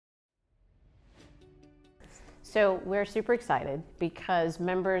So we're super excited because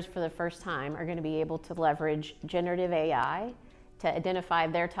members for the first time are going to be able to leverage generative AI to identify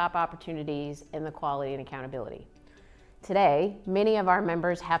their top opportunities in the quality and accountability. Today, many of our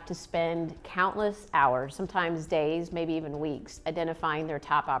members have to spend countless hours, sometimes days, maybe even weeks, identifying their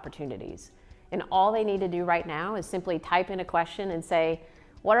top opportunities. And all they need to do right now is simply type in a question and say,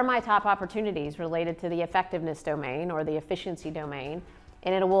 what are my top opportunities related to the effectiveness domain or the efficiency domain?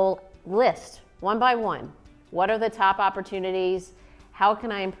 And it will list one by one, what are the top opportunities? How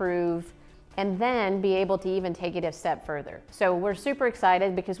can I improve? And then be able to even take it a step further. So we're super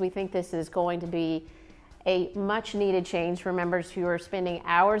excited because we think this is going to be a much needed change for members who are spending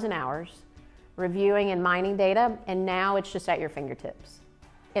hours and hours reviewing and mining data, and now it's just at your fingertips.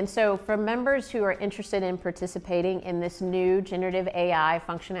 And so for members who are interested in participating in this new generative AI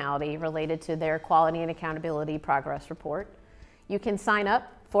functionality related to their quality and accountability progress report, you can sign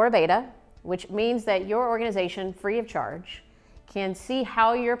up for a beta, which means that your organization, free of charge, can see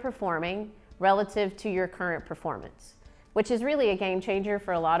how you're performing relative to your current performance, which is really a game changer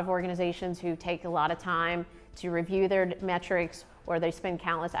for a lot of organizations who take a lot of time to review their metrics, or they spend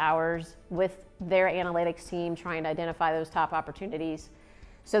countless hours with their analytics team trying to identify those top opportunities.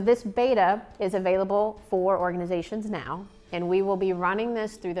 So this beta is available for organizations now, and we will be running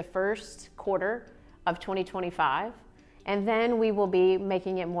this through the first quarter of 2025, and then we will be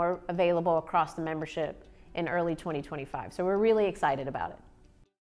making it more available across the membership in early 2025. So we're really excited about it.